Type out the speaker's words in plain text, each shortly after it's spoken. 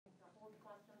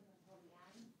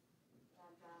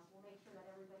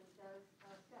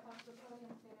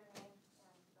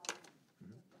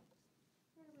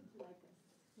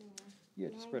Yeah,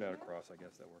 just spread out across, I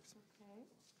guess that works. Okay.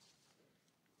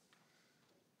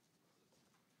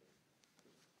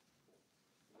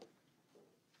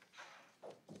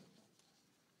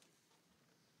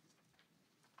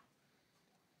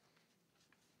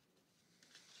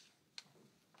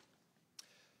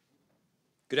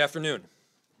 Good afternoon.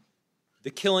 The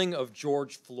killing of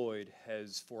George Floyd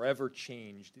has forever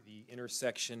changed the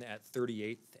intersection at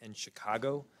 38th and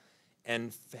Chicago,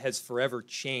 and has forever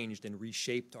changed and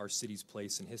reshaped our city's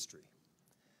place in history.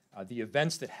 The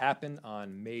events that happened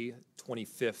on May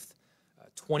 25th,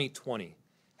 2020,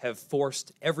 have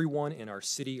forced everyone in our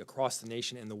city, across the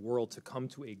nation, and the world to come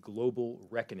to a global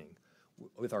reckoning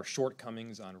with our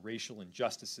shortcomings on racial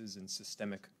injustices and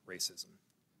systemic racism.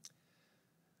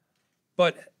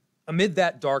 But amid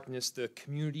that darkness, the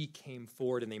community came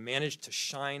forward and they managed to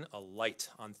shine a light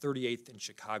on 38th in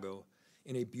Chicago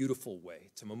in a beautiful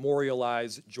way, to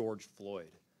memorialize George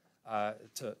Floyd,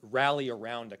 to rally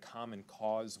around a common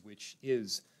cause, which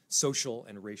is social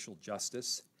and racial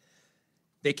justice.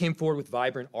 They came forward with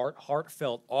vibrant art,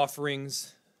 heartfelt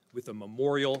offerings, with a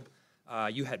memorial.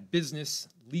 You had business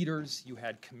leaders, you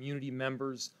had community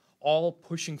members, all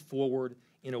pushing forward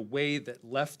in a way that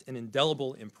left an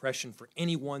indelible impression for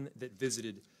anyone that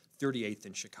visited 38th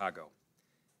in Chicago.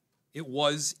 It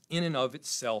was, in and of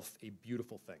itself, a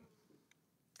beautiful thing.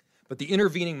 But the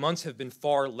intervening months have been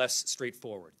far less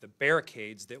straightforward. The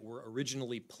barricades that were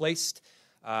originally placed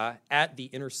at the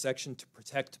intersection to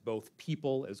protect both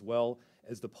people as well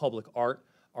as the public art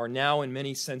are now, in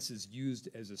many senses, used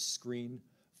as a screen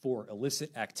for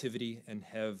illicit activity and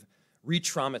have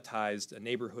re-traumatized a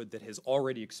neighborhood that has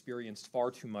already experienced far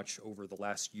too much over the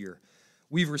last year.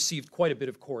 We've received quite a bit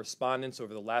of correspondence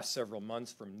over the last several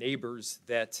months from neighbors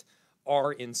that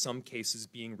are, in some cases,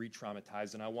 being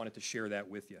re-traumatized, and I wanted to share that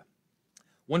with you.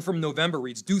 One from November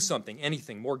reads, "Do something,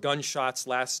 anything, more gunshots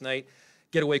last night,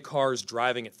 getaway cars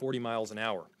driving at 40 miles an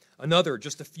hour." Another,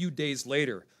 just a few days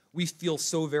later, "We feel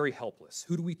so very helpless.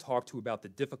 Who do we talk to about the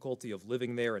difficulty of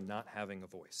living there and not having a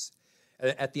voice?"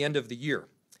 At the end of the year,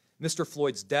 Mr.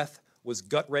 Floyd's death was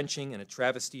gut-wrenching and a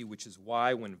travesty, which is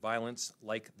why when violence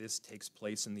like this takes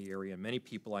place in the area, many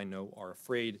people I know are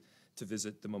afraid to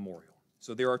visit the memorial.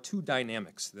 So there are two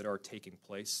dynamics that are taking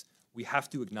place. We have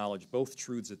to acknowledge both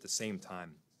truths at the same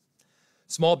time.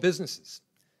 Small businesses,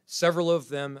 several of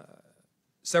them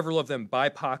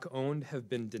BIPOC-owned, have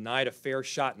been denied a fair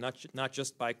shot, not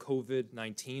just by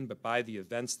COVID-19, but by the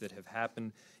events that have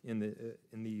happened in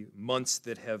the months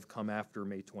that have come after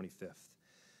May 25th.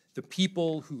 The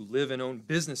people who live and own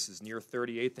businesses near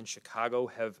 38th in Chicago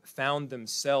have found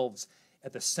themselves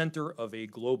at the center of a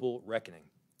global reckoning.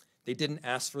 They didn't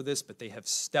ask for this, but they have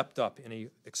stepped up in an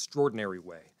extraordinary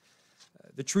way.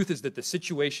 The truth is that the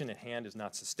situation at hand is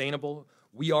not sustainable.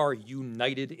 We are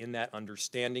united in that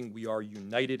understanding. We are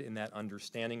united in that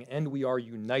understanding, and we are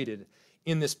united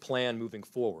in this plan moving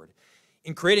forward.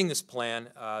 In creating this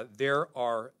plan, there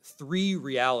are three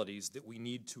realities that we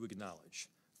need to acknowledge.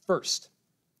 First,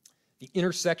 the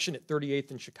intersection at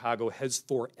 38th in Chicago has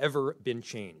forever been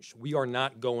changed. We are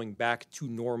not going back to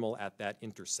normal at that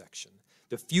intersection.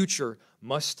 The future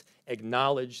must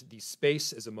acknowledge the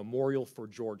space as a memorial for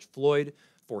George Floyd,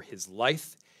 for his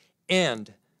life,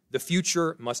 and the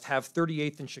future must have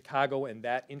 38th in Chicago and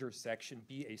that intersection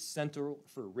be a center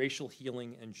for racial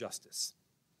healing and justice.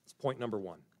 That's point number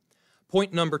one.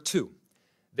 Point number two,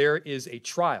 there is a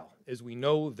trial, as we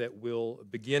know, that will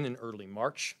begin in early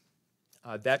March.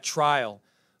 That trial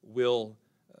will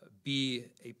be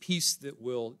a piece that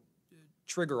will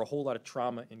trigger a whole lot of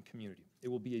trauma in community. It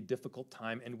will be a difficult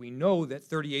time, and we know that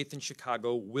 38th in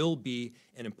Chicago will be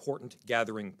an important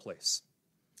gathering place.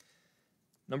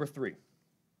 Number three,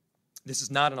 this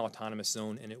is not an autonomous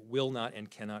zone, and it will not and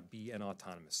cannot be an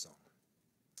autonomous zone.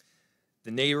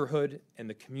 The neighborhood and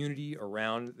the community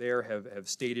around there have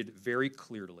stated very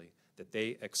clearly that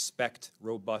they expect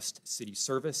robust city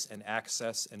service and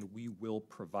access, and we will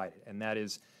provide it. And that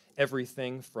is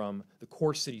everything from the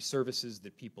core city services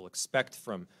that people expect,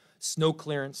 from snow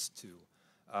clearance to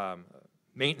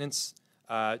maintenance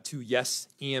to, yes,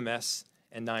 EMS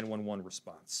and 911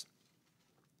 response.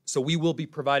 So we will be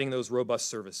providing those robust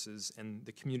services, and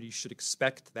the community should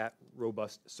expect that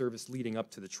robust service leading up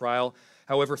to the trial.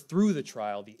 However, through the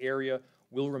trial, the area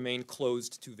will remain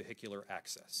closed to vehicular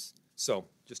access. So,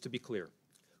 just to be clear,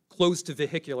 closed to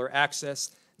vehicular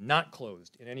access, not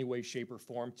closed in any way, shape, or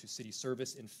form to city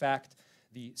service. In fact,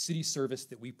 the city service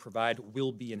that we provide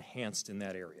will be enhanced in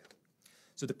that area.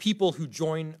 So the people who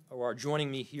are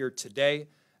joining me here today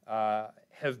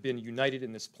have been united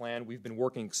in this plan. We've been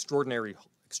working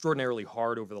extraordinarily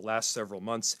hard over the last several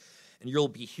months, and you'll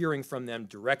be hearing from them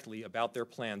directly about their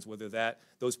plans, whether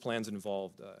those plans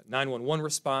involved 911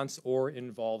 response or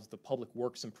involves the public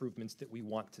works improvements that we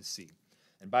want to see.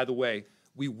 And by the way,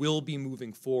 we will be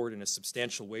moving forward in a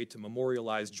substantial way to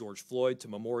memorialize George Floyd, to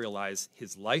memorialize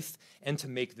his life, and to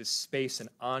make this space an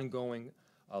ongoing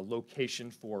location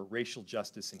for racial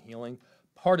justice and healing.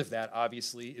 Part of that,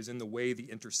 obviously, is in the way the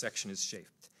intersection is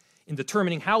shaped. In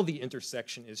determining how the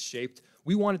intersection is shaped,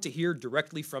 we wanted to hear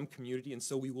directly from community, and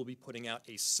so we will be putting out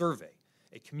a survey,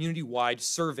 a community-wide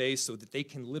survey, so that they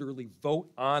can literally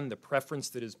vote on the preference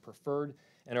that is preferred,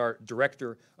 and our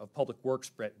Director of Public Works,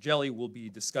 Brett Jelly, will be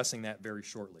discussing that very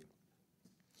shortly.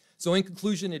 So in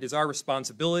conclusion, it is our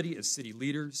responsibility as city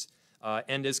leaders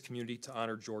and as community to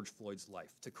honor George Floyd's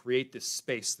life, to create this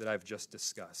space that I've just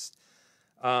discussed.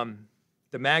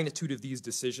 The magnitude of these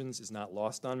decisions is not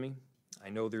lost on me. I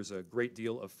know there's a great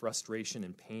deal of frustration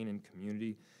and pain in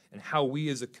community, and how we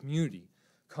as a community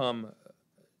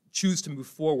choose to move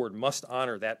forward must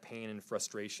honor that pain and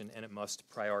frustration, and it must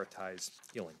prioritize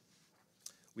healing.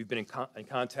 We've been in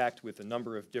contact with a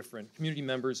number of different community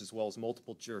members as well as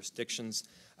multiple jurisdictions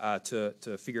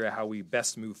to figure out how we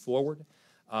best move forward.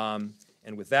 And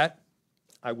with that,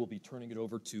 I will be turning it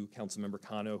over to Councilmember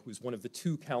Cano, who's one of the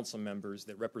two council members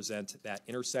that represent that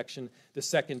intersection. The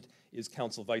second is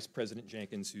Council Vice President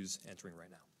Jenkins, who's entering right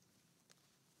now.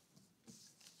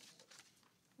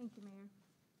 Thank you, Mayor.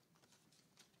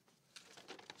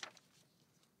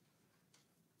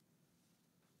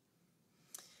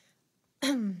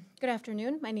 Good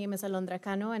afternoon. My name is Alondra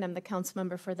Cano, and I'm the council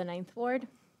member for the 9th Ward.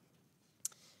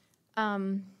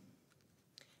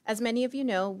 As many of you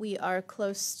know, we are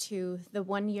close to the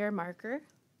 1-year marker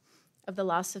of the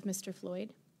loss of Mr.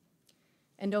 Floyd.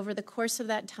 And over the course of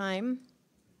that time,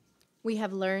 we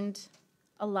have learned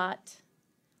a lot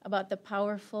about the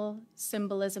powerful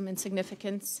symbolism and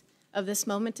significance of this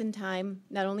moment in time,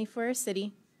 not only for our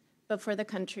city, but for the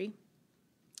country.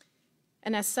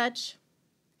 And as such,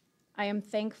 I am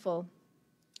thankful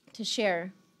to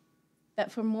share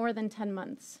that for more than 10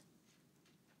 months,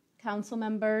 council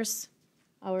members,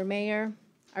 our mayor,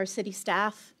 our city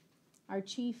staff, our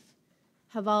chief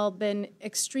have all been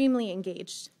extremely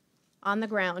engaged on the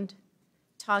ground,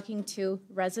 talking to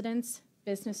residents,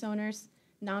 business owners,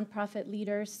 nonprofit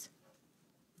leaders,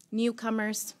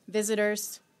 newcomers,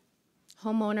 visitors,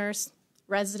 homeowners,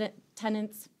 resident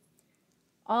tenants,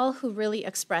 all who really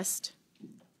expressed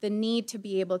the need to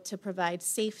be able to provide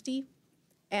safety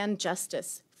and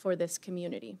justice for this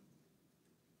community.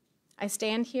 I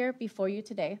stand here before you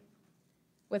today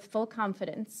with full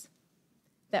confidence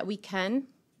that we can,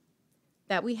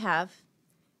 that we have,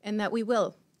 and that we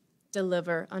will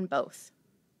deliver on both.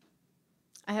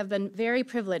 I have been very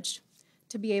privileged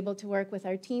to be able to work with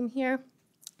our team here,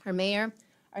 our mayor,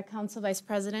 our council vice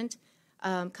president,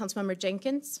 Councilmember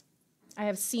Jenkins. I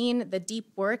have seen the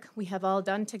deep work we have all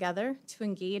done together to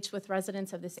engage with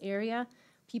residents of this area,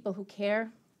 people who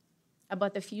care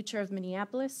about the future of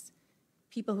Minneapolis,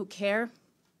 people who care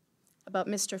about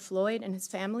Mr. Floyd and his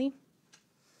family.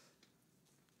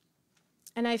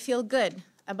 And I feel good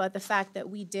about the fact that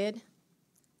we did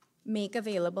make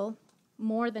available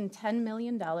more than $10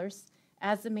 million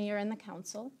as the mayor and the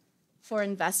council for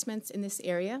investments in this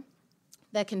area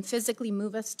that can physically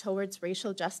move us towards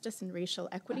racial justice and racial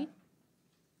equity.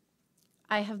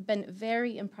 I have been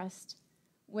very impressed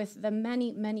with the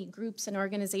many, many groups and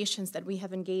organizations that we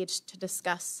have engaged to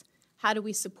discuss how do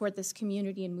we support this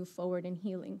community and move forward in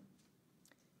healing.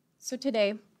 So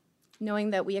today,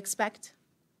 knowing that we expect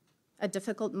a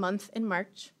difficult month in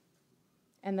March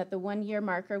and that the 1-year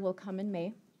marker will come in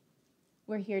May,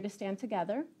 we're here to stand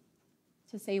together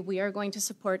to say we are going to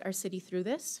support our city through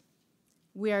this.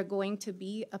 We are going to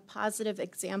be a positive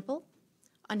example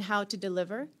on how to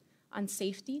deliver on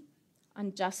safety,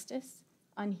 on justice,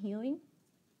 on healing.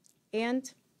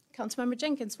 And Councilmember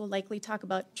Jenkins will likely talk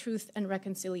about truth and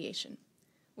reconciliation,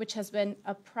 which has been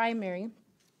a primary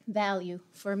value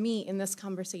for me in this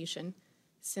conversation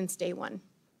since day one.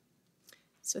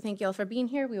 So thank you all for being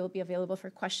here. We will be available for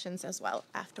questions as well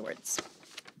afterwards.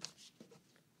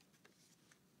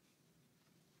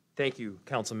 Thank you,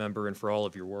 council member, and for all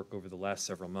of your work over the last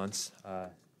several months.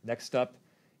 Next up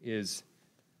is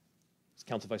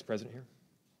Council Vice President here?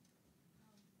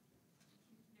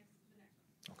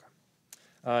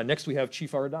 Okay. Next we have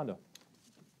Chief Arredondo.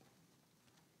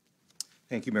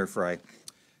 Thank you, Mayor Frey.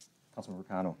 Councilmember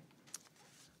Cano.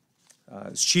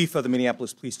 As Chief of the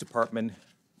Minneapolis Police Department,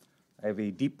 I have a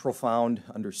deep, profound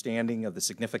understanding of the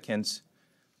significance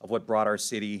of what brought our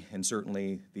city, and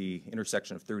certainly the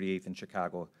intersection of 38th and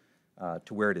Chicago,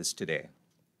 to where it is today.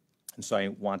 And so I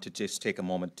want to just take a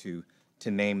moment to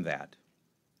name that.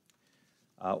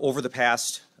 Over the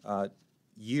past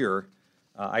year,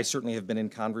 I certainly have been in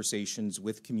conversations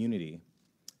with community,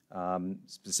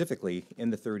 specifically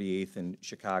in the 38th and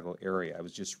Chicago area. I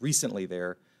was just recently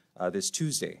there this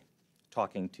Tuesday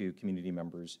talking to community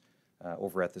members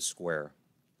over at the square.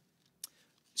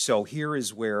 So here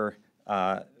is where,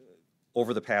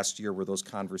 over the past year, where those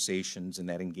conversations and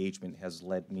that engagement has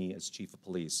led me as chief of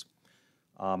police.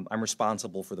 I'm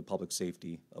responsible for the public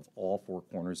safety of all four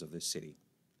corners of this city.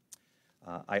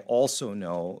 I also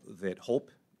know that hope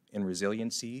and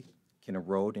resiliency can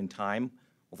erode in time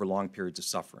over long periods of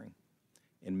suffering.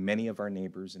 And many of our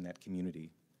neighbors in that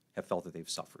community have felt that they've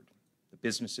suffered. The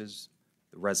businesses,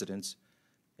 the residents,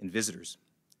 and visitors.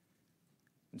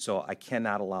 And so I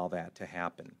cannot allow that to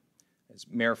happen. As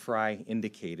Mayor Frey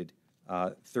indicated,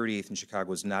 38th and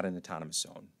Chicago is not an autonomous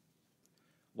zone.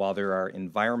 While there are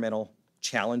environmental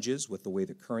challenges with the way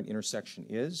the current intersection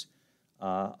is,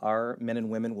 our men and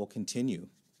women will continue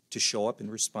to show up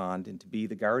and respond and to be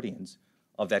the guardians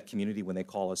of that community when they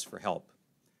call us for help.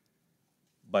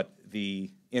 But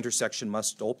the intersection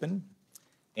must open,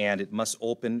 and it must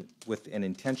open with an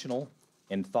intentional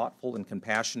and thoughtful and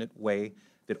compassionate way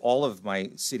that all of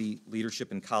my city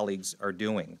leadership and colleagues are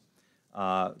doing.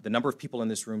 The number of people in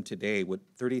this room today, what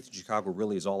 38th and Chicago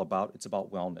really is all about, it's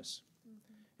about wellness.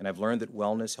 And I've learned that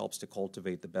wellness helps to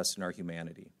cultivate the best in our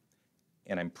humanity.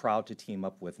 And I'm proud to team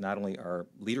up with not only our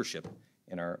leadership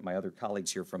and my other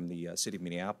colleagues here from the city of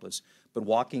Minneapolis, but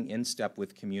walking in step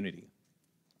with community.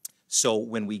 So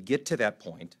when we get to that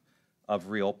point of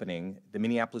reopening, the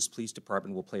Minneapolis Police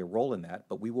Department will play a role in that,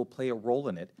 but we will play a role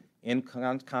in it in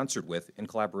concert with, in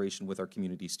collaboration with our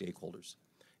community stakeholders.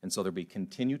 And so there'll be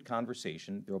continued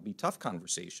conversation. There will be tough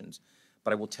conversations,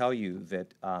 but I will tell you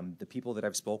that the people that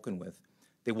I've spoken with,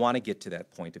 they want to get to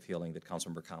that point of healing that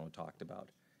Councilmember Cano talked about.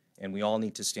 And we all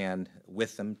need to stand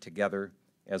with them together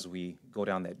as we go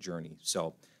down that journey.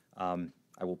 So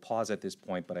I will pause at this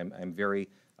point, but I'm very,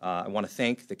 I want to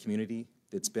thank the community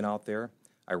that's been out there.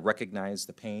 I recognize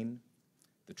the pain,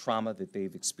 the trauma that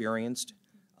they've experienced,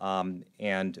 and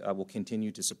will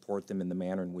continue to support them in the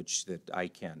manner in which that I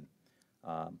can.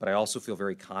 But I also feel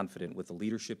very confident with the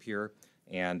leadership here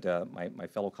and my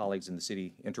fellow colleagues in the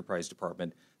City Enterprise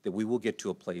Department that we will get to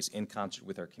a place in concert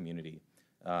with our community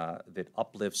that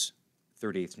uplifts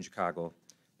 38th and Chicago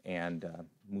and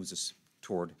moves us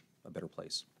toward a better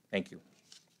place. Thank you.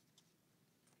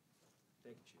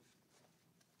 Thank you, Chief.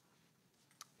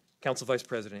 Council Vice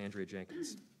President Andrea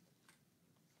Jenkins.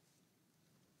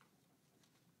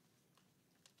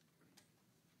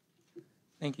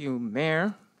 Thank you,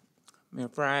 Mayor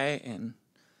Frey, and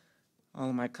all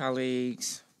of my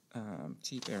colleagues,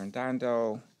 Chief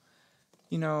Arredondo.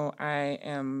 You know, I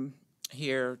am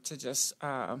here to just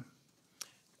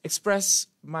express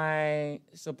my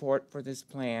support for this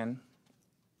plan,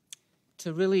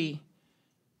 to really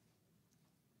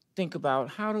think about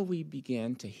how do we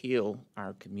begin to heal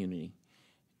our community.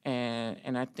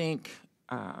 And I think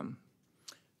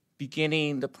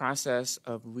beginning the process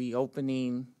of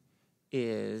reopening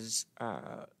is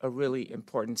a really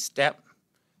important step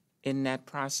in that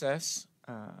process.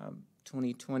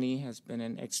 2020 has been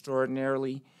an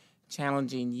extraordinarily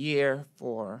challenging year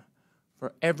for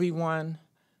everyone,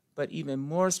 but even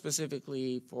more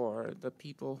specifically for the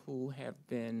people who have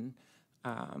been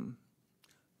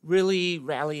really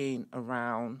rallying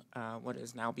around what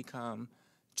has now become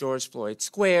George Floyd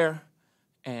Square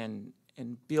and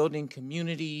building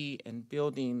community and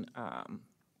building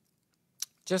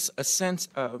just a sense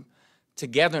of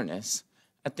togetherness.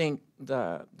 I think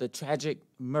the tragic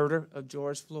murder of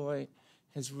George Floyd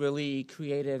has really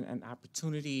created an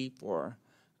opportunity for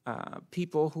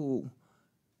people who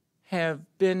have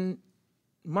been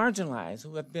marginalized,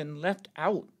 who have been left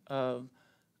out of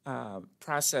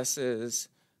processes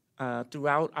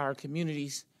throughout our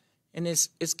communities. And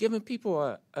it's given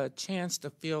people a chance to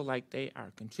feel like they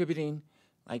are contributing,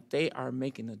 like they are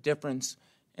making a difference.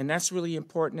 And that's really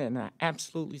important, and I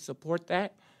absolutely support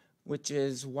that, which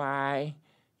is why,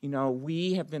 you know,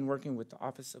 we have been working with the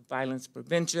Office of Violence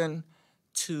Prevention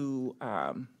to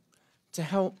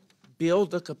help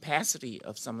build the capacity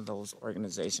of some of those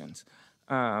organizations.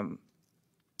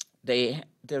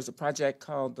 There's a project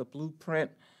called the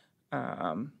Blueprint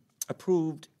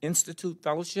Approved Institute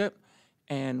Fellowship,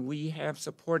 and we have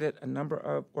supported a number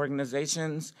of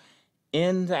organizations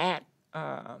in that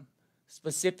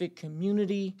specific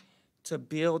community to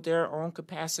build their own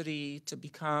capacity to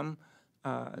become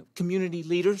community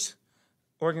leaders.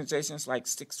 Organizations like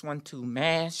 612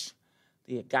 MASH,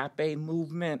 the Agape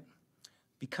Movement,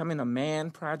 Becoming a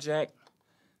Man Project,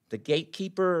 the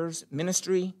Gatekeepers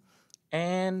Ministry,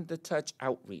 and the Touch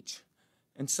Outreach.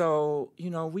 And so, you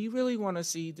know, we really want to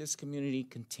see this community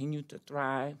continue to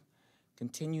thrive,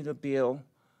 continue to build,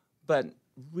 but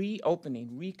reopening,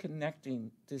 reconnecting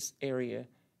this area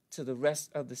to the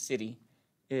rest of the city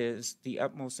is the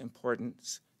utmost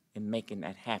importance in making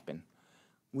that happen.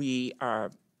 We are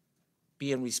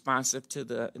being responsive to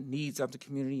the needs of the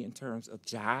community in terms of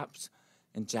jobs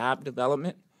and job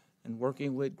development, and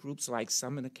working with groups like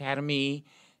Summit Academy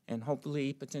and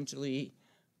hopefully potentially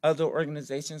other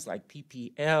organizations like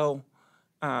PPL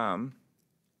and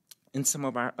some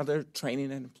of our other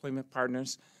training and employment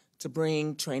partners to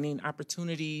bring training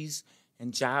opportunities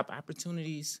and job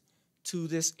opportunities to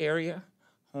this area,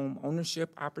 home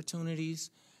ownership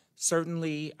opportunities.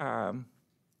 Certainly,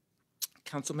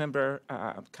 Councilmember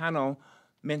Cano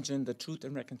mentioned the Truth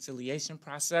and Reconciliation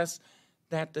process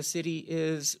that the city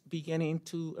is beginning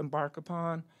to embark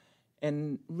upon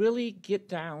and really get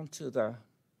down to the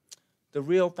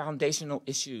real foundational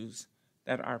issues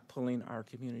that are pulling our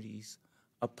communities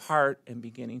apart and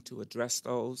beginning to address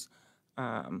those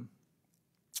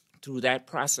through that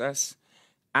process.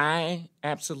 I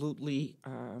absolutely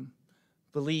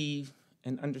believe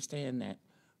and understand that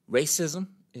racism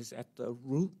is at the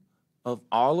root of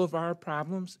all of our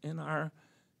problems in our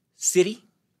city,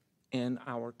 in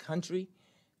our country,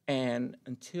 and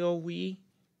until we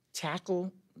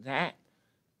tackle that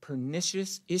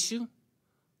pernicious issue,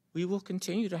 we will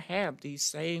continue to have these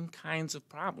same kinds of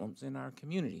problems in our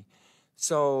community.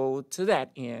 So to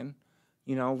that end,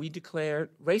 you know, we declared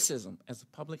racism as a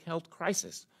public health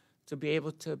crisis to be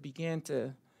able to begin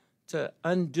to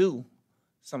undo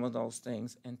some of those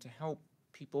things and to help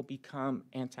people become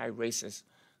anti-racist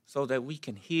so that we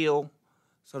can heal,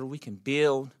 so that we can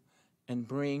build and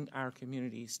bring our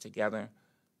communities together.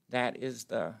 That is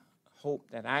the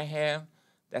hope that I have.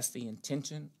 That's the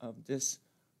intention of this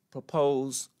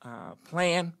proposed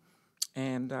plan.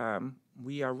 And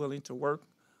we are willing to work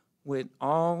with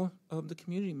all of the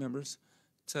community members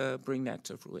to bring that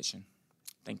to fruition.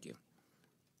 Thank you.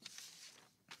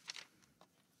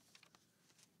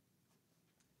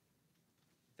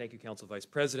 Thank you, Council Vice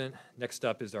President. Next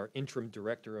up is our Interim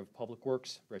Director of Public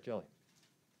Works, Brett Jelly.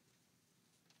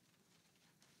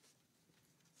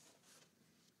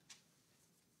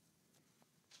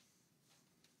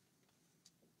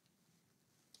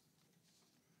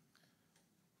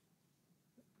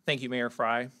 Thank you, Mayor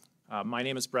Frey. My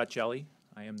name is Brett Jelly.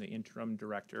 I am the Interim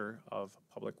Director of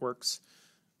Public Works.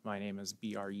 My name is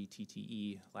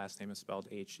B-R-E-T-T-E. Last name is spelled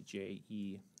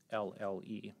H-J-E-L-L-E.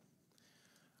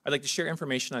 I'd like to share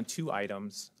information on two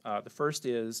items. The first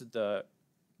is the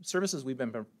services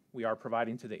we are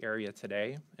providing to the area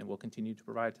today and will continue to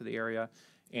provide to the area,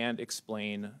 and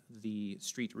explain the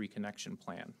street reconnection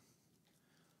plan.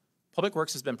 Public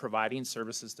Works has been providing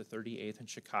services to 38th and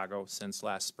Chicago since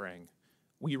last spring.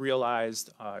 We realized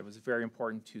it was very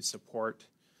important to support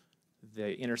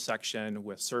the intersection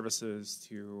with services,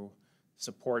 to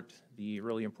support the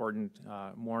really important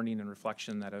mourning and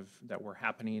reflection that were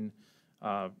happening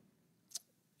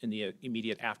in the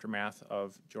immediate aftermath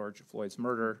of George Floyd's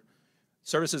murder.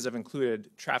 Services have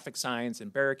included traffic signs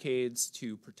and barricades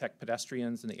to protect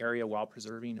pedestrians in the area while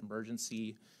preserving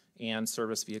emergency and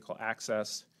service vehicle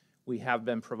access. We have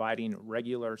been providing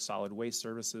regular solid waste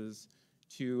services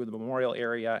to the memorial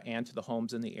area and to the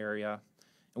homes in the area.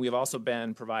 And we have also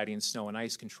been providing snow and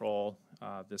ice control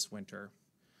this winter.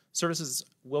 Services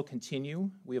will continue.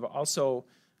 We have also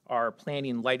are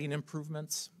planning lighting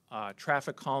improvements,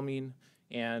 traffic calming,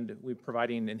 and we're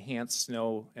providing enhanced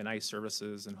snow and ice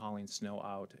services and hauling snow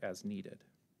out as needed.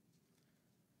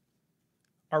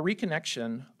 Our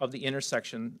reconnection of the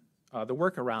intersection, the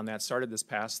work around that started this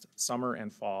past summer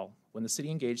and fall when the city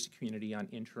engaged the community on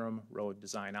interim road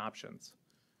design options.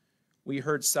 We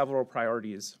heard several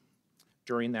priorities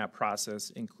during that process,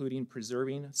 including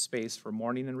preserving space for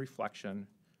mourning and reflection,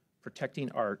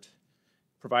 protecting art,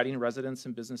 providing residents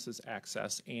and businesses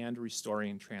access, and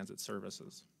restoring transit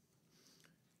services.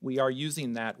 We are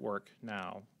using that work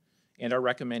now and are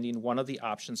recommending one of the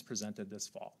options presented this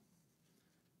fall.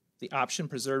 The option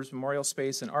preserves memorial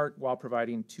space and art while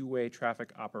providing two-way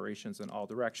traffic operations in all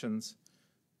directions.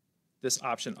 This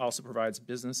option also provides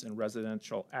business and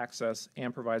residential access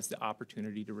and provides the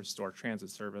opportunity to restore transit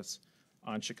service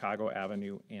on Chicago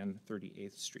Avenue and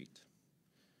 38th Street.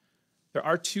 There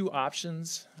are two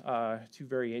options, two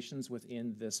variations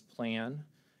within this plan,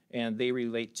 and they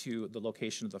relate to the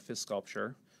location of the fifth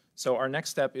sculpture. So our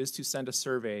next step is to send a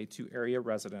survey to area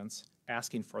residents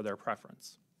asking for their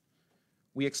preference.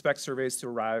 We expect surveys to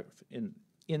arrive in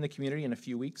the community in a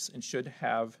few weeks and should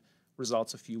have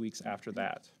results a few weeks after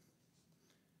that.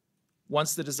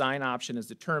 Once the design option is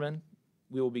determined,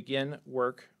 we will begin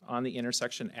work on the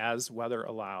intersection as weather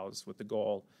allows, with the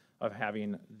goal of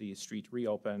having the street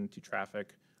reopen to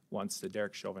traffic once the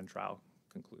Derek Chauvin trial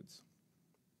concludes.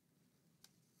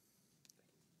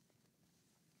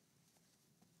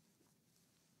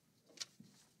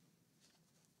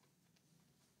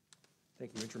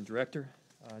 Thank you, Interim Director.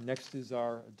 Next is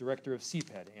our Director of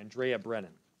CPED, Andrea Brennan.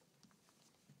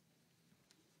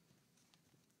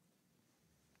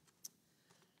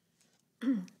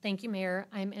 Thank you, Mayor.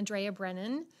 I'm Andrea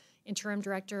Brennan, Interim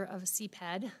Director of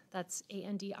CPED. That's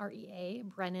ANDREA,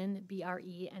 Brennan,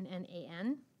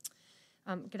 BRENNAN.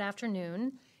 Good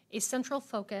afternoon. A central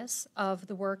focus of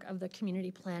the work of the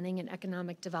Community Planning and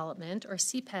Economic Development, or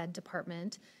CPED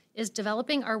department, is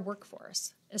developing our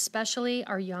workforce, especially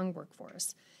our young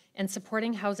workforce, and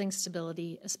supporting housing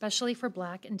stability, especially for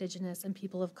Black, Indigenous, and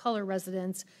people of color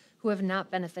residents who have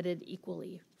not benefited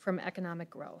equally from economic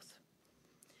growth.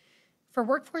 For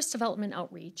workforce development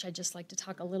outreach, I'd just like to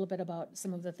talk a little bit about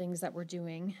some of the things that we're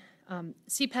doing.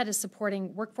 CPED is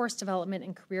supporting workforce development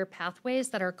and career pathways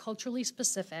that are culturally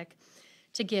specific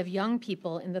to give young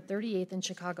people in the 38th and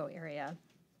Chicago area.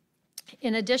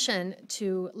 In addition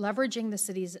to leveraging the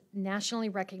city's nationally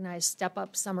recognized Step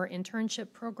Up Summer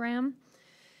Internship Program,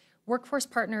 workforce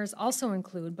partners also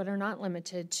include, but are not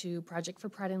limited to, Project for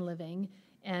Pride in Living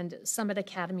and Summit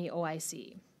Academy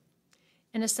OIC.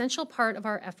 An essential part of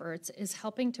our efforts is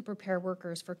helping to prepare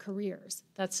workers for careers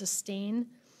that sustain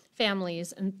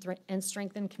families and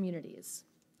strengthen communities.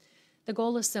 The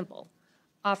goal is simple: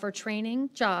 offer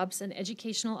training, jobs, and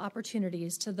educational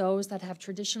opportunities to those that have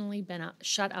traditionally been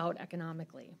shut out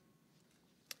economically.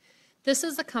 This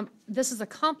is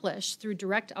accomplished through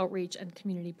direct outreach and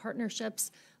community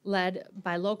partnerships led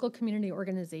by local community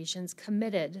organizations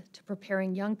committed to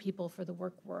preparing young people for the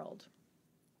work world.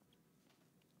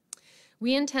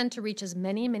 We intend to reach as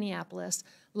many Minneapolis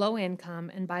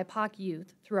low-income and BIPOC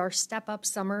youth through our Step Up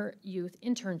Summer Youth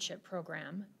Internship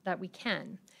Program that we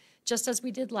can, just as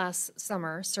we did last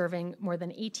summer, serving more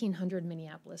than 1,800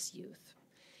 Minneapolis youth.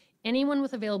 Anyone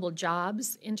with available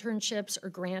jobs, internships, or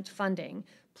grant funding,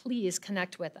 please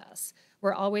connect with us.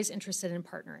 We're always interested in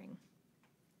partnering.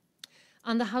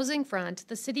 On the housing front,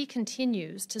 the city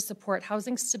continues to support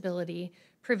housing stability,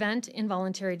 prevent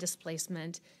involuntary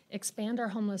displacement, expand our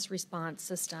homeless response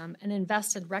system, and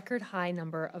invest a record high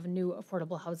number of new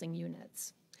affordable housing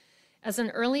units. As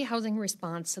an early housing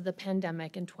response to the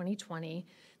pandemic in 2020,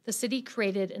 the city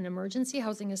created an emergency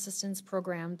housing assistance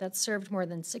program that served more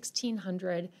than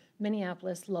 1,600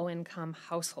 Minneapolis low-income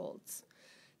households.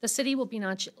 The city will be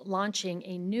launching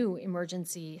a new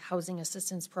emergency housing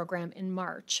assistance program in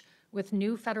March, with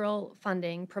new federal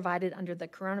funding provided under the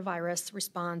Coronavirus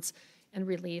Response and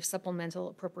Relief Supplemental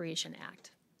Appropriation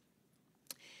Act.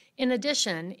 In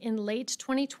addition, in late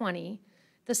 2020,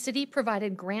 the city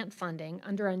provided grant funding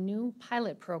under a new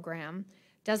pilot program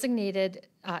designated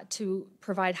to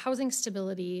provide housing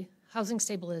stability, housing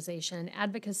stabilization,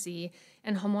 advocacy,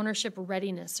 and homeownership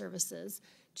readiness services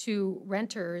to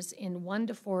renters in 1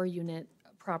 to 4 unit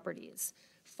properties.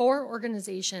 4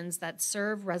 organizations that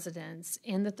serve residents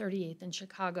in the 38th and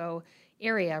Chicago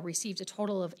area received a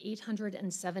total of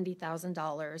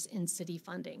 $870,000 in city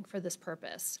funding for this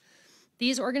purpose.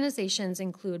 These organizations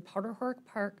include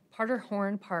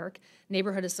Powderhorn Park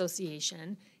Neighborhood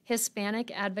Association,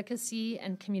 Hispanic Advocacy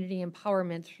and Community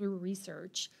Empowerment Through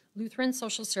Research, Lutheran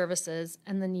Social Services,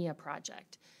 and the NIA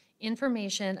Project.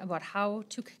 Information about how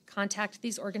to contact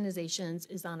these organizations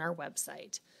is on our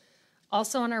website.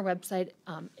 Also on our website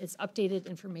is updated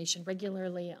information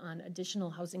regularly on additional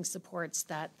housing supports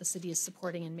that the city is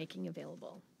supporting and making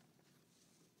available.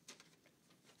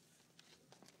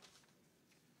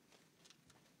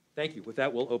 Thank you. With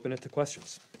that, we'll open it to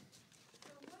questions. So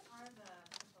what are the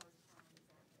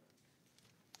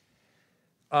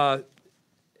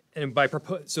proposed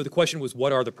plans? So the question was,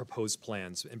 what are the proposed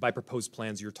plans? And by proposed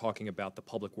plans, you're talking about the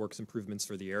public works improvements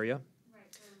for the area? Right,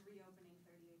 for reopening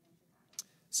 38th and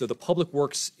Chicago. So the public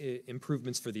works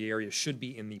improvements for the area should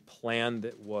be in the plan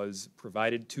that was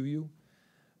provided to you.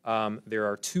 There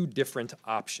are 2 different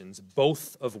options,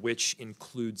 both of which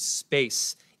include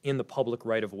space in the public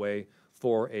right-of-way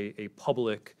for a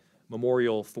public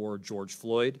memorial for George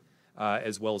Floyd,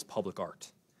 as well as public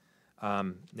art.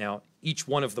 Now, each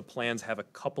one of the plans have a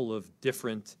couple of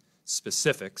different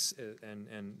specifics,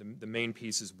 and the main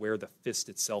piece is where the fist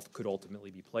itself could ultimately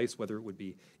be placed, whether it would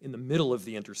be in the middle of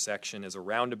the intersection as a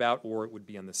roundabout or it would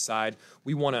be on the side.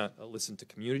 We want to listen to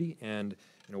community, and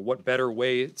what better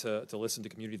way to listen to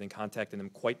community than contacting them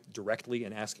quite directly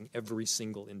and asking every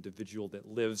single individual that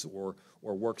lives or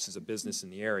works as a business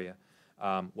in the area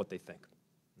what they think.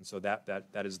 And so that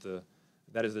is the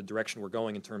that is the direction we're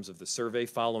going in terms of the survey.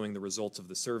 Following the results of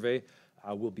the survey,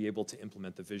 we'll be able to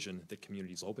implement the vision that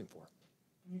community is hoping for.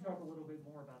 Can you talk a little bit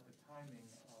more about the timing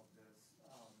of this?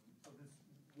 So this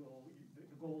will, the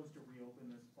goal is to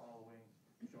reopen this following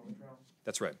Chauvin trial?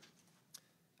 That's right.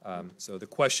 So the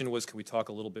question was, can we talk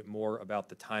a little bit more about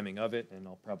the timing of it? And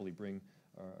I'll probably bring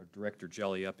our Director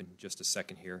Jelly up in just a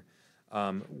second here.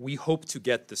 We hope to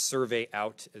get the survey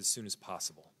out as soon as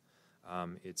possible.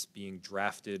 It's being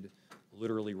drafted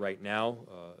literally right now.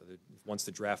 Once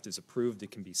the draft is approved,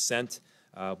 it can be sent.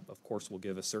 Of course, we'll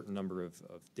give a certain number of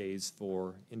days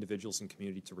for individuals and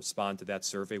community to respond to that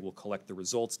survey. We'll collect the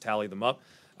results, tally them up,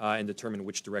 and determine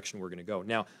which direction we're going to go.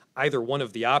 Now, either one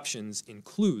of the options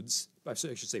includes, I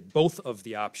should say both of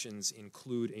the options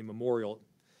include a memorial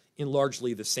in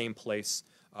largely the same place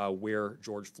where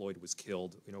George Floyd was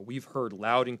killed. You know, we've heard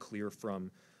loud and clear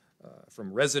from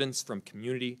residents, from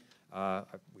community.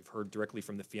 We've heard directly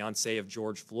from the fiancée of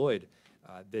George Floyd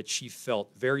that she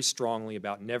felt very strongly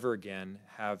about never again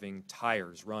having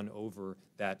tires run over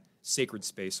that sacred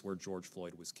space where George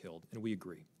Floyd was killed, and we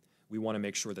agree. We want to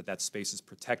make sure that that space is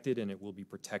protected, and it will be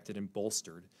protected and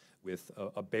bolstered with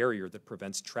a barrier that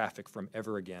prevents traffic from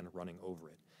ever again running over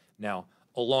it. Now,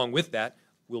 along with that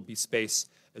will be space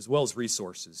as well as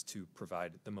resources to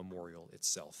provide the memorial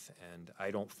itself. And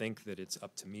I don't think that it's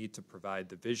up to me to provide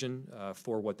the vision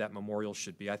for what that memorial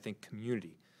should be. I think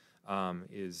community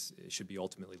should be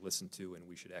ultimately listened to, and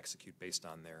we should execute based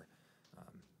on their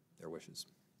wishes.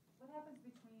 What happens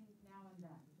between now and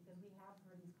then? Because we have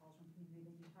heard these calls from community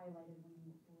that you highlighted when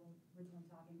you were originally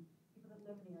talking, people that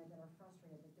live in the area that are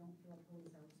frustrated, that don't feel like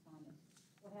police are responding.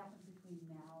 What happens between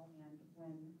now and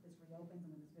when this reopens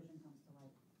and when this vision comes to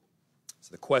light? So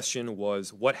the question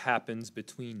was, what happens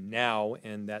between now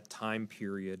and that time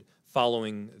period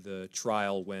following the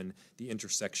trial when the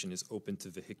intersection is open to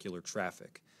vehicular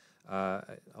traffic? I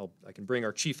can bring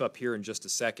our chief up here in just a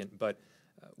second, but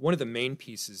one of the main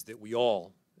pieces that we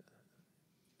all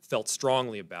felt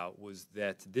strongly about was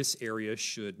that this area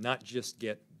should not just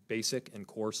get basic and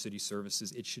core city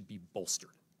services, it should be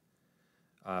bolstered.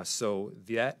 So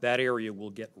that area will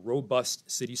get robust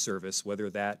city service, whether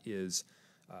that is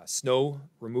snow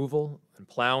removal and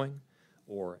plowing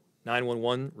or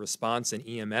 911 response and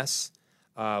EMS.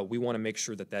 We want to make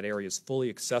sure that that area is fully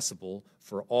accessible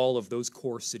for all of those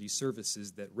core city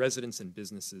services that residents and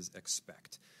businesses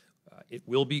expect. It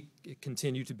will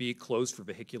continue to be closed for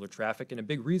vehicular traffic, and a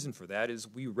big reason for that is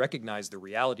we recognize the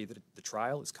reality that the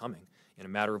trial is coming in a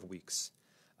matter of weeks.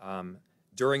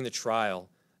 During the trial,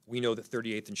 we know that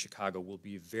 38th and Chicago will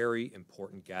be a very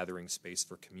important gathering space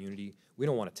for community. We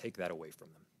don't want to take that away from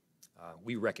them.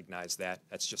 We recognize that.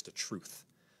 That's just a truth.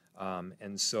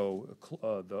 And so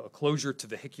the closure to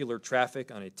vehicular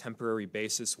traffic on a temporary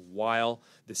basis while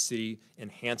the city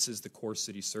enhances the core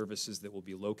city services that will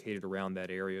be located around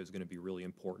that area is going to be really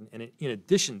important. And in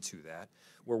addition to that,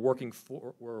 we're working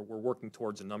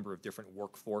towards a number of different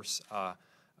workforce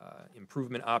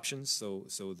improvement options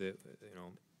so that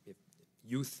if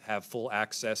youth have full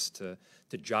access to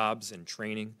jobs and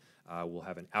training. We'll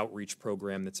have an outreach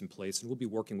program that's in place, and we'll be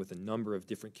working with a number of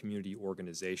different community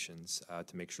organizations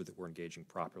to make sure that we're engaging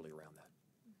properly around that.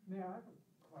 Mayor, I have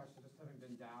a question, just having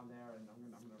been down there, and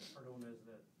I'm going to refer to them as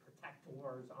the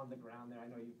protectors on the ground there. I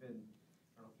know you've been,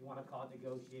 I don't know if you want to call it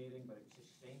negotiating, but it's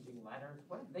exchanging letters.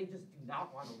 What if they just do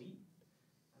not want to leave?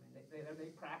 I mean,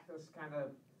 they practice kind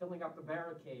of filling up the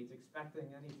barricades, expecting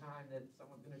any time that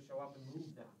someone's going to show up and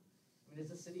move them. I mean,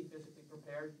 is the city physically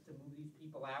prepared to move these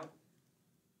people out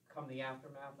come the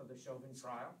aftermath of the Chauvin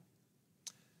trial?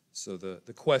 So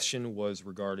the question was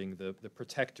regarding the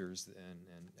protectors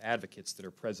and advocates that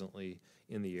are presently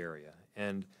in the area.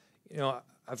 And,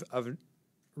 I've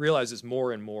realized this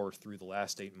more and more through the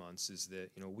last 8 months is that,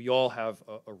 we all have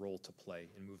a role to play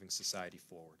in moving society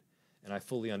forward. And I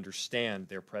fully understand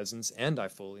their presence, and I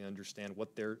fully understand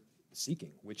what they're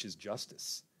seeking, which is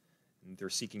justice. And they're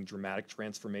seeking dramatic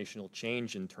transformational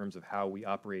change in terms of how we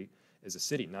operate as a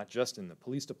city, not just in the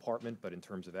police department, but in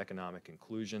terms of economic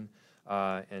inclusion.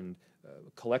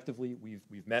 Collectively,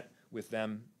 we've met with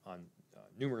them on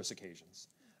numerous occasions.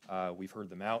 We've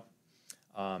heard them out.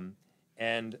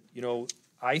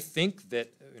 I think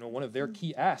that one of their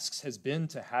key asks has been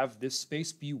to have this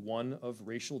space be one of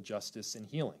racial justice and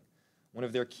healing. One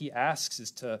of their key asks is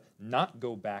to not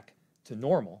go back to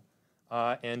normal,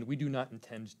 and we do not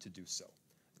intend to do so.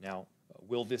 Now,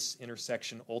 will this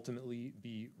intersection ultimately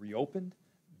be reopened?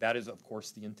 That is, of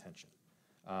course, the intention.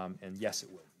 And yes, it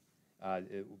will.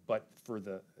 But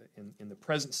in the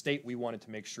present state, we wanted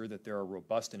to make sure that there are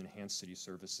robust and enhanced city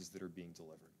services that are being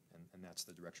delivered. And that's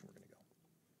the direction we're going to go.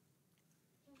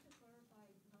 Just to clarify,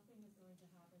 nothing is going to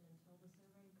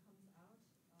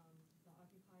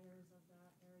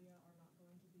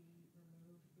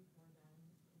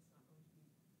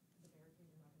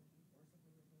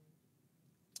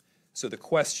So the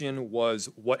question was,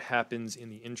 what happens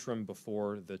in the interim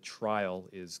before the trial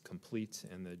is complete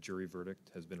and the jury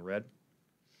verdict has been read?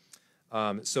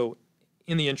 So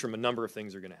in the interim, a number of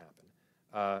things are going to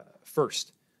happen.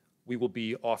 First, we will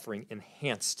be offering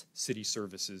enhanced city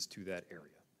services to that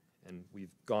area. And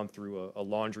we've gone through a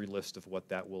laundry list of what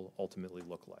that will ultimately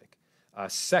look like.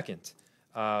 Second,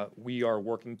 we are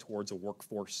working towards a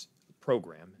workforce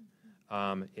program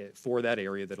for that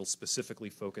area that'll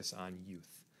specifically focus on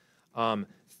youth.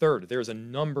 Third, there's a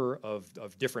number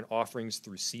of different offerings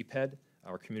through CPED,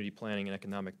 our Community Planning and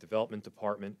Economic Development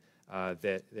Department,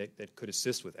 that could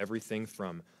assist with everything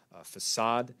from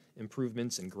facade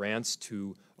improvements and grants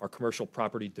to our Commercial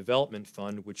Property Development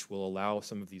Fund, which will allow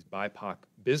some of these BIPOC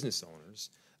business owners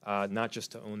not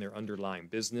just to own their underlying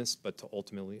business, but to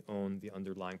ultimately own the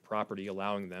underlying property,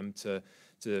 allowing them to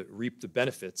reap the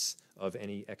benefits of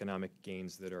any economic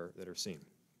gains that are seen.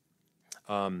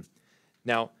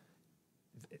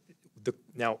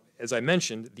 Now, as I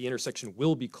mentioned, the intersection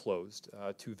will be closed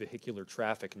to vehicular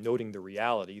traffic, noting the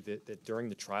reality that during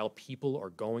the trial, people are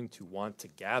going to want to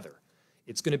gather.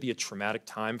 It's going to be a traumatic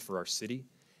time for our city,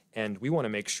 and we want to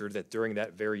make sure that during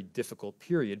that very difficult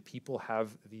period, people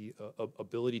have the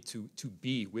ability to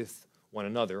be with one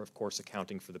another, of course,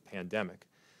 accounting for the pandemic,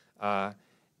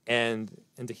 and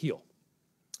to heal.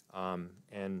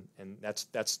 And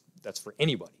that's for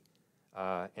anybody.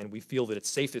 And we feel that it's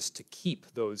safest to keep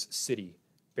those city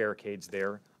barricades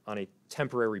there on a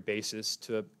temporary basis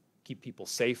to keep people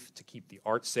safe, to keep the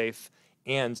art safe,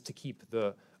 and to keep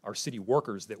our city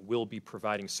workers that will be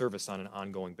providing service on an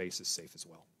ongoing basis safe as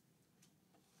well.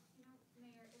 You know,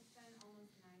 Mayor, it's been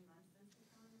almost 9 months since the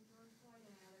killing of George Floyd,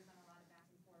 and I know there's been a lot of back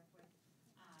and forth with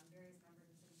various members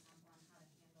of city council on how to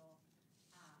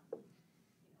handle,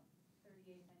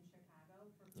 38th and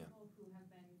Chicago for people who have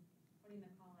been putting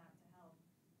the call out to help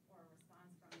or a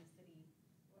response from the city.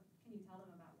 What can you tell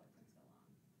them about what took so long?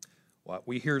 Well,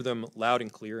 we hear them loud and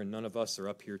clear, and none of us are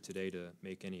up here today to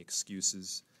make any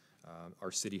excuses.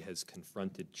 Our city has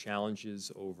confronted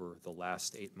challenges over the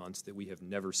last 8 months that we have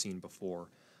never seen before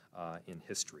in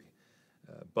history.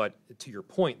 But to your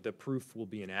point, the proof will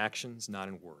be in actions, not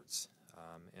in words.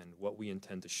 And what we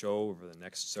intend to show over the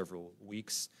next several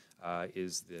weeks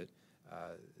is that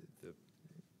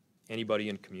anybody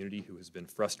in community who has been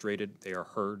frustrated, they are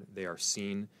heard, they are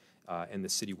seen, and the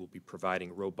city will be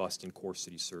providing robust and core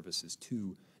city services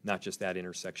to not just that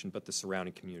intersection, but the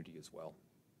surrounding community as well.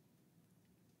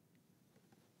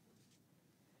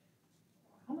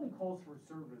 How many calls for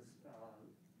service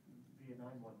via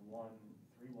 911,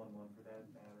 311 for that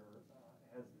matter,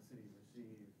 has the city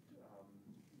received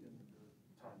in the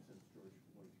time since George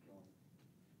Floyd's killing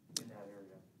in that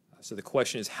area? So the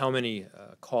question is, how many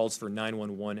calls for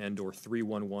 911 and or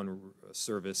 311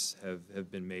 service have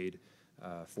been made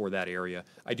for that area?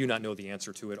 I do not know the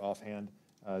answer to it offhand.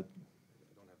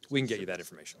 We can get you that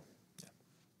information. Yeah.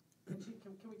 Can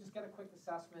we just get a quick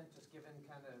assessment, just given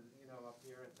kind of, up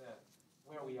here at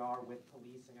where we are with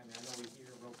policing? I mean, I know we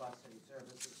hear robust city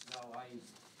services, snow,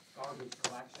 ice, garbage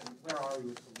collection. Where are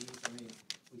we with police? I mean,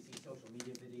 we see social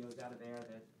media videos out of there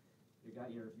that you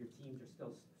got your teams are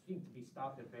still seem to be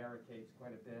stopped at barricades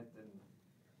quite a bit and,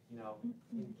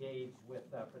 engaged with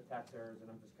protectors. And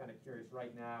I'm just kind of curious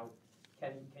right now,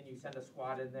 can you send a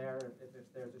squad in there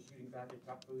if there's a shooting back at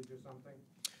Cup Foods or something?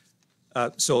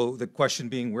 So the question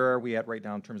being, where are we at right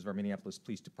now in terms of our Minneapolis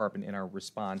Police Department in our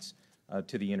response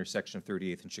to the intersection of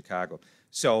 38th and Chicago?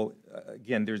 So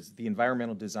again, there's the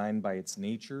environmental design by its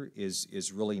nature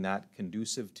is really not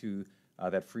conducive to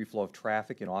that free flow of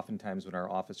traffic, and oftentimes when our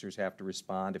officers have to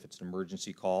respond, if it's an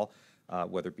emergency call,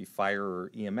 whether it be fire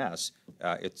or EMS,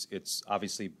 it's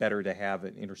obviously better to have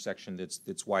an intersection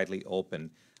that's widely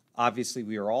open. Obviously,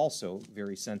 we are also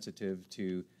very sensitive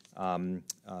to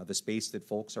the space that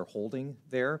folks are holding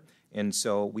there. And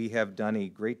so we have done a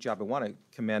great job. I want to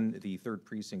commend the 3rd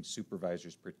Precinct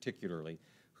supervisors particularly,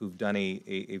 who've done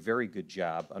a very good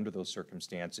job under those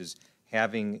circumstances,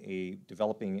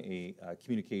 developing a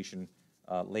communication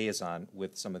liaison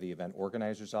with some of the event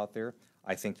organizers out there.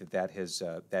 I think that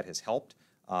has helped.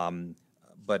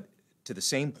 But to the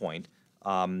same point,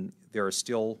 there are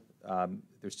still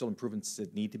improvements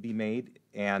that need to be made,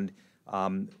 and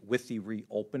with the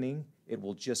reopening, it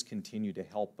will just continue to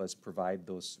help us provide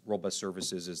those robust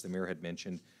services, as the mayor had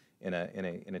mentioned, in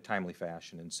a timely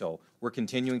fashion. And so we're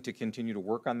continuing to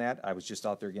work on that. I was just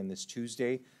out there again this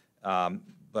Tuesday,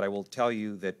 but I will tell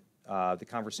you that the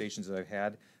conversations that I've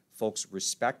had, folks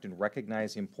respect and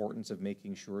recognize the importance of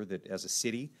making sure that as a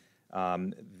city,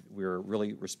 we're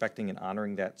really respecting and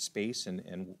honoring that space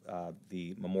and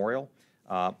the memorial.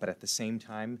 But at the same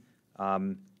time,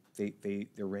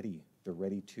 they're ready they're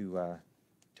ready to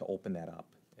open that up.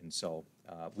 And so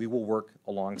we will work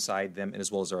alongside them and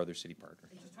as well as our other city partners.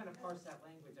 I'm just trying to parse that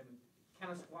language. I mean, can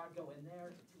a squad go in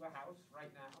there to a house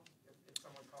right now if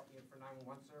someone called me in for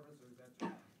 911 service, or is that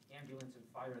just ambulance and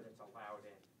fire that's allowed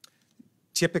in?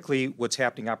 Typically, what's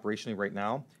happening operationally right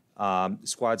now,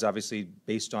 squads obviously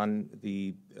based on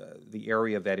the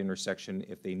area of that intersection,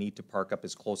 if they need to park up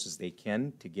as close as they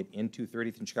can to get into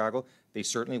 30th and Chicago, they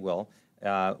certainly will.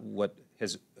 What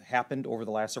has happened over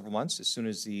the last several months, as soon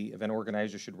as the event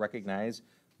organizer should recognize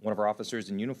one of our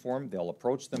officers in uniform, they'll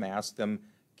approach them, ask them,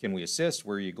 can we assist?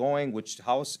 Where are you going? Which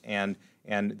house? And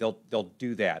they'll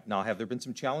do that. Now, have there been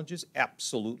some challenges?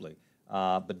 Absolutely.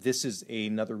 But this is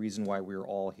another reason why we're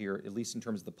all here, at least in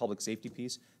terms of the public safety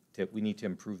piece, that we need to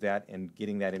improve that, and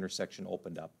getting that intersection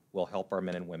opened up will help our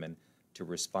men and women to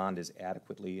respond as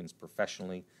adequately and as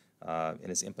professionally and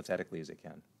as empathetically as they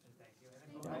can.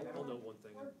 I'll note one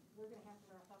thing.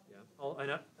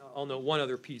 Yeah, I'll note one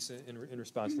other piece in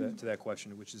response to that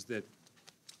question, which is that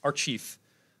our chief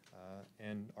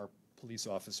and our police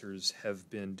officers have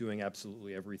been doing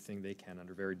absolutely everything they can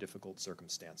under very difficult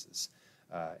circumstances,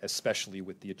 especially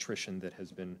with the attrition that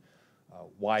has been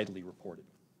widely reported.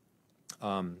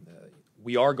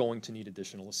 We are going to need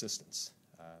additional assistance.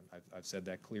 I've said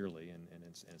that clearly, and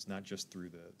it's not just through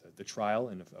the trial,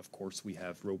 and of course we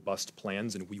have robust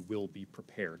plans, and we will be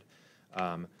prepared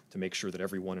to make sure that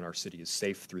everyone in our city is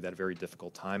safe through that very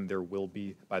difficult time. There will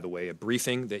be, by the way, a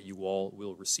briefing that you all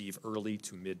will receive early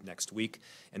to mid next week,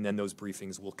 and then those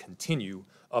briefings will continue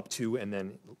up to and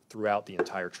then throughout the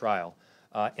entire trial.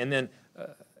 And then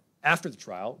after the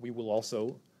trial, we will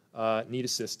also need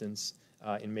assistance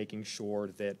in making sure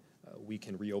that we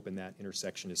can reopen that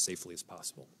intersection as safely as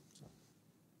possible. So,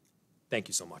 thank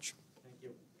you so much.